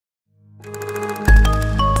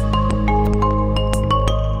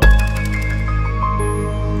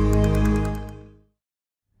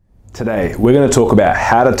Today, we're going to talk about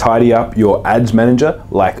how to tidy up your ads manager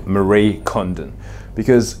like Marie Kondo.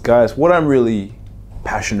 Because guys, what I'm really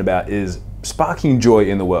passionate about is sparking joy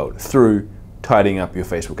in the world through tidying up your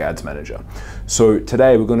Facebook ads manager. So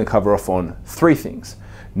today we're going to cover off on three things.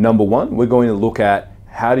 Number one, we're going to look at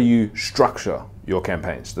how do you structure your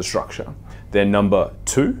campaigns, the structure. Then number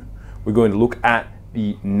two, we're going to look at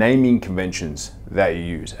the naming conventions that you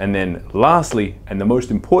use. And then lastly, and the most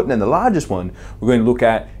important and the largest one, we're going to look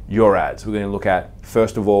at your ads. We're going to look at,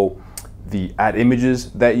 first of all, the ad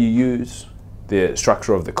images that you use, the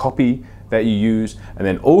structure of the copy that you use, and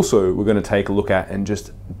then also we're going to take a look at and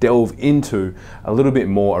just delve into a little bit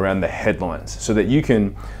more around the headlines so that you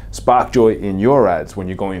can spark joy in your ads when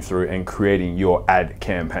you're going through and creating your ad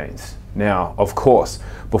campaigns. Now, of course,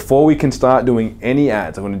 before we can start doing any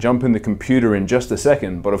ads, I'm going to jump in the computer in just a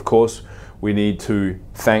second, but of course, we need to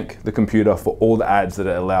thank the computer for all the ads that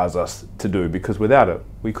it allows us to do, because without it,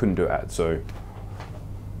 we couldn't do ads. So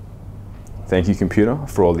thank you, computer,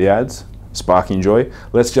 for all the ads, sparking joy.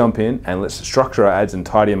 Let's jump in and let's structure our ads and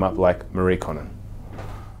tidy them up like Marie Kondo.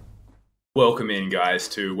 Welcome in, guys,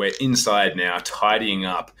 to we're inside now tidying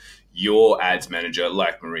up your ads manager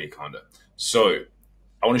like Marie Kondo. So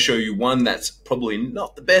I want to show you one that's probably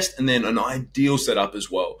not the best and then an ideal setup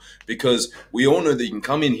as well, because we all know that you can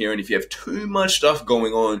come in here and if you have too much stuff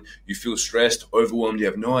going on, you feel stressed, overwhelmed, you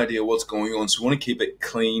have no idea what's going on. So we want to keep it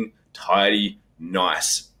clean, tidy,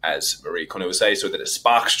 nice, as Marie Kondo would say, so that it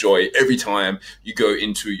sparks joy every time you go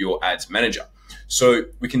into your ads manager. So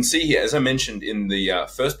we can see here, as I mentioned in the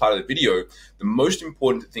first part of the video, the most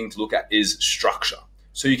important thing to look at is structure.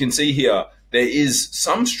 So you can see here, there is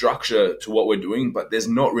some structure to what we're doing, but there's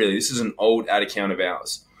not really. This is an old ad account of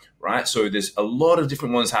ours, right? So there's a lot of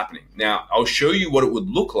different ones happening. Now, I'll show you what it would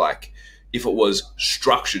look like if it was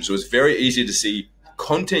structured. So it's very easy to see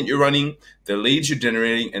content you're running, the leads you're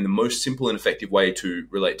generating, and the most simple and effective way to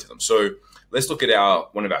relate to them. So let's look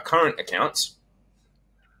at one of our current accounts.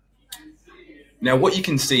 Now, what you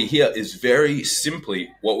can see here is very simply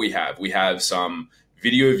what we have. We have some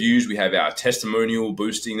video views, we have our testimonial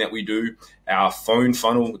boosting that we do, our phone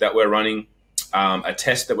funnel that we're running, a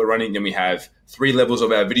test that we're running. Then we have 3 levels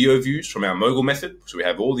of our video views from our mogul method. So we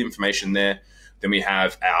have all the information there. Then we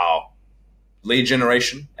have our lead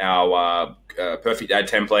generation, our perfect ad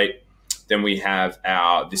template. Then we have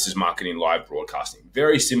our This is Marketing live broadcasting.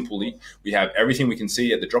 Very simply, we have everything we can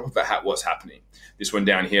see at the drop of a hat what's happening. This one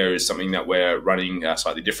down here is something that we're running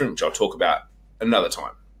slightly different, which I'll talk about another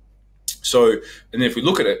time. So, and then if we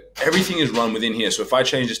look at it, everything is run within here. So if I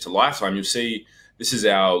change this to lifetime, you'll see this is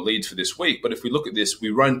our leads for this week. But if we look at this,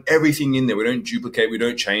 we run everything in there. We don't duplicate, we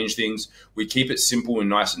don't change things. We keep it simple and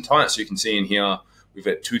nice and tight. So you can see in here, we've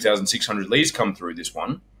got 2,600 leads come through this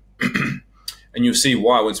one. And you'll see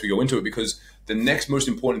why once we go into it, because the next most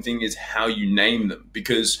important thing is how you name them.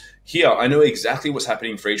 Because here, I know exactly what's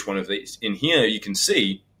happening for each one of these. In here, you can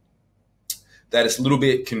see that it's a little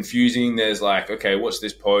bit confusing. There's like, okay, what's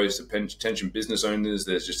this post? Attention business owners,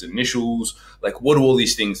 there's just initials. Like, what do all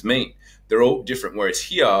these things mean? They're all different. Whereas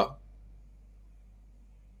here,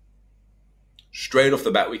 straight off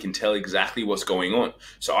the bat, we can tell exactly what's going on.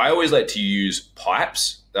 So I always like to use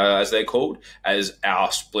pipes, as they're called, as our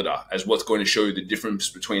splitter, as what's going to show you the difference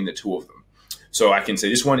between the two of them. So I can say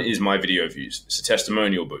this one is my video views. It's a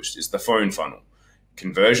testimonial boost. It's the phone funnel.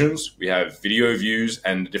 Conversions, we have video views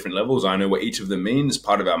and the different levels. I know what each of them mean as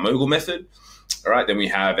part of our mogul method. All right, then we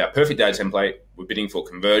have our perfect ad template. We're bidding for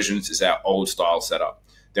conversions. It's our old style setup.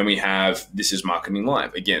 Then we have This is Marketing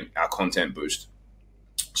Live. Again, our content boost.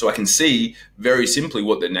 So I can see very simply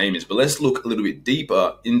what the name is, but let's look a little bit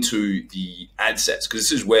deeper into the ad sets, because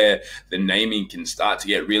this is where the naming can start to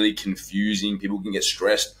get really confusing. People can get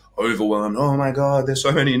stressed, overwhelmed. Oh my God, there's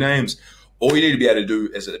so many names. All you need to be able to do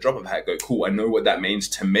is at the drop of a hat, go, cool, I know what that means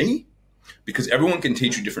to me, because everyone can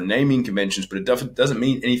teach you different naming conventions, but it doesn't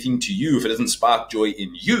mean anything to you. If it doesn't spark joy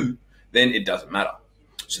in you, then it doesn't matter.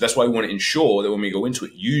 So that's why we want to ensure that when we go into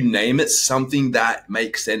it, you name it something that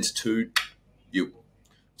makes sense to you.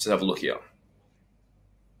 Let's have a look here.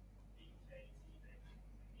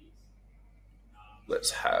 Let's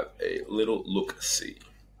have a little look-see.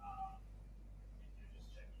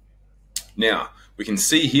 Now, we can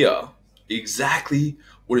see here exactly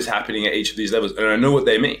what is happening at each of these levels, and I know what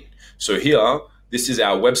they mean. So here, this is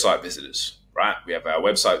our website visitors, right? We have our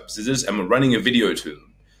website visitors, and we're running a video to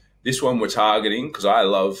them. This one we're targeting, because I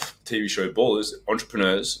love TV show ballers,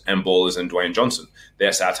 entrepreneurs, and ballers, and Dwayne Johnson.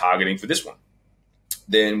 That's our targeting for this one.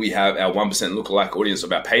 Then we have our 1% lookalike audience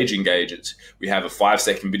of our page engagers. We have a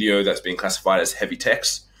 5-second video that's been classified as heavy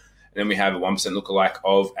text. And then we have a 1% lookalike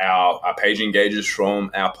of our page engagers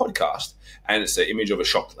from our podcast. And it's the image of a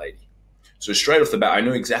shocked lady. So straight off the bat, I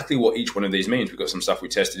know exactly what each one of these means. We've got some stuff we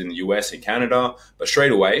tested in the US and Canada, but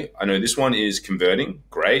straight away, I know this one is converting.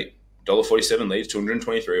 Great. $1.47 leads,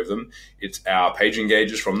 223 of them. It's our page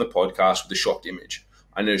engagers from the podcast with the shocked image.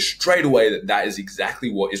 I know straight away that that is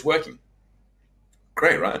exactly what is working.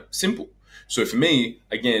 Great, right? Simple. So for me,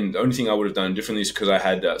 again, the only thing I would have done differently is because I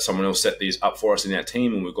had someone else set these up for us in our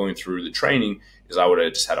team when we're going through the training, is I would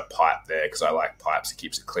have just had a pipe there because I like pipes. It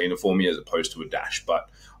keeps it cleaner for me as opposed to a dash. But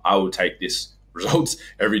I will take this results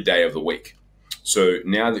every day of the week. So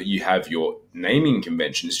now that you have your naming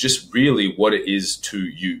convention, it's just really what it is to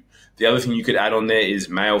you. The other thing you could add on there is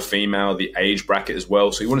male, female, the age bracket as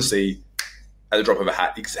well. So you want to see at the drop of a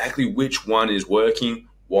hat exactly which one is working,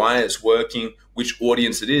 why it's working, which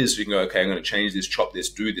audience it is. So you can go, okay, I'm going to change this, chop this,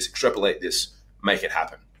 do this, extrapolate this, make it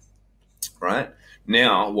happen, right?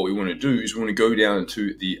 Now, what we want to do is we want to go down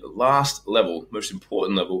to the last level, most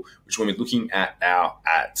important level, which is when we're looking at our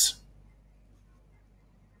ads.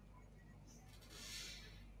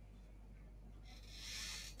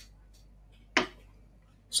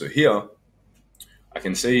 So here, I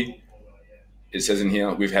can see it says in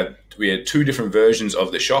here we had two different versions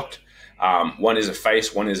of the shocked. One is a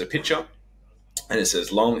face, one is a picture, and it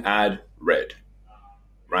says long ad red,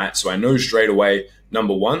 right? So I know straight away,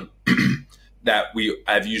 number one, that we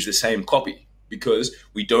have used the same copy because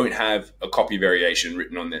we don't have a copy variation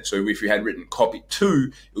written on there. So if we had written copy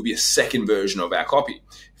 2, it would be a second version of our copy.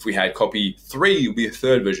 If we had copy 3, it would be a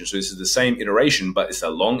third version. So this is the same iteration, but it's a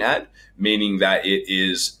long ad, meaning that it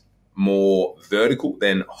is more vertical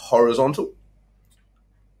than horizontal.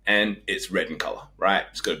 And it's red in color, right?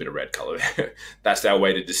 It's got a bit of red color there. That's our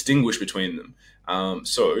way to distinguish between them.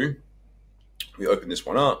 So we open this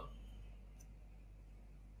one up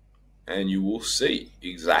and you will see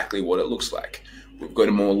exactly what it looks like. We've got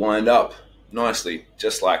them all lined up nicely,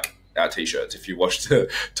 just like our t-shirts if you watched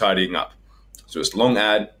the tidying up. So it's long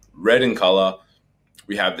ad, red in color.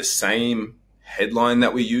 We have the same headline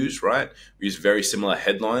that we use, right? We use very similar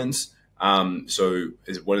headlines. So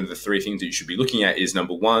one of the 3 things that you should be looking at is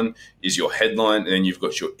number 1 is your headline, and then you've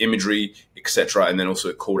got your imagery, etc., and then also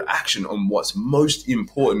a call to action on what's most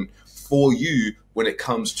important for you when it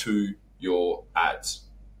comes to your ads,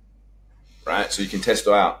 right? So you can test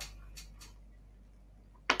out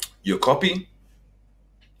your copy.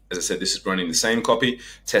 As I said, this is running the same copy.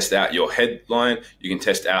 Test out your headline. You can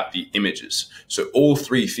test out the images. So all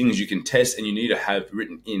 3 things you can test, and you need to have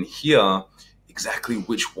written in here exactly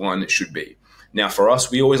which one it should be. Now for us,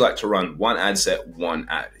 we always like to run one ad set, one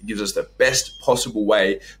ad. It gives us the best possible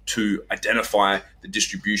way to identify the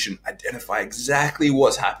distribution, identify exactly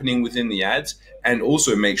what's happening within the ads, and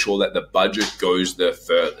also make sure that the budget goes the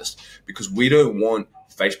furthest, because we don't want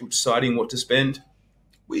Facebook deciding what to spend.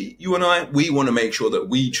 You and I, we want to make sure that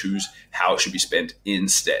we choose how it should be spent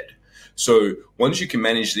instead. So once you can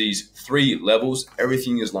manage these 3 levels,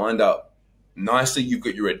 everything is lined up nicely. You've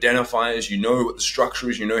got your identifiers, you know what the structure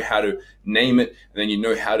is, you know how to name it, and then you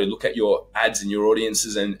know how to look at your ads and your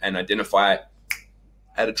audiences and identify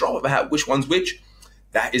at a drop of a hat which one's which.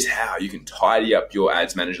 That is how you can tidy up your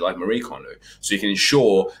ads manager like Marie Kondo. So you can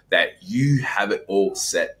ensure that you have it all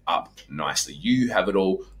set up nicely. You have it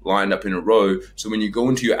all lined up in a row. So when you go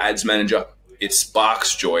into your ads manager, it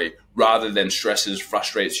sparks joy rather than stresses,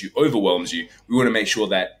 frustrates you, overwhelms you. We want to make sure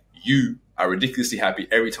that you are ridiculously happy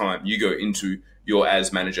every time you go into your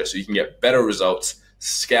ads manager so you can get better results,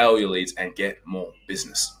 scale your leads, and get more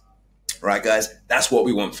business. Right, guys? That's what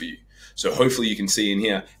we want for you. So hopefully you can see in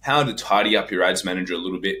here how to tidy up your ads manager a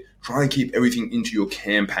little bit. Try and keep everything into your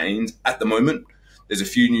campaigns at the moment. There's a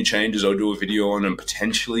few new changes I'll do a video on, and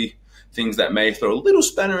potentially things that may throw a little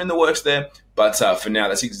spanner in the works there. But for now,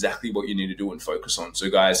 that's exactly what you need to do and focus on. So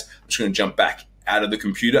guys, I'm just going to jump back out of the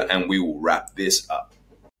computer and we will wrap this up.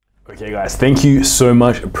 Okay guys, thank you so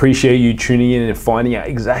much. Appreciate you tuning in and finding out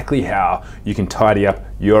exactly how you can tidy up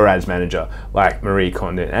your ads manager like Marie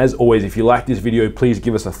Kondo. As always, if you like this video, please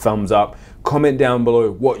give us a thumbs up. Comment down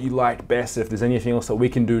below what you liked best, if there's anything else that we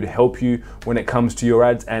can do to help you when it comes to your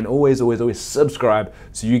ads, and always subscribe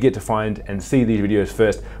so you get to find and see these videos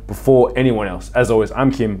first before anyone else. As always,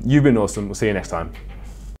 I'm Kim, you've been awesome. We'll see you next time.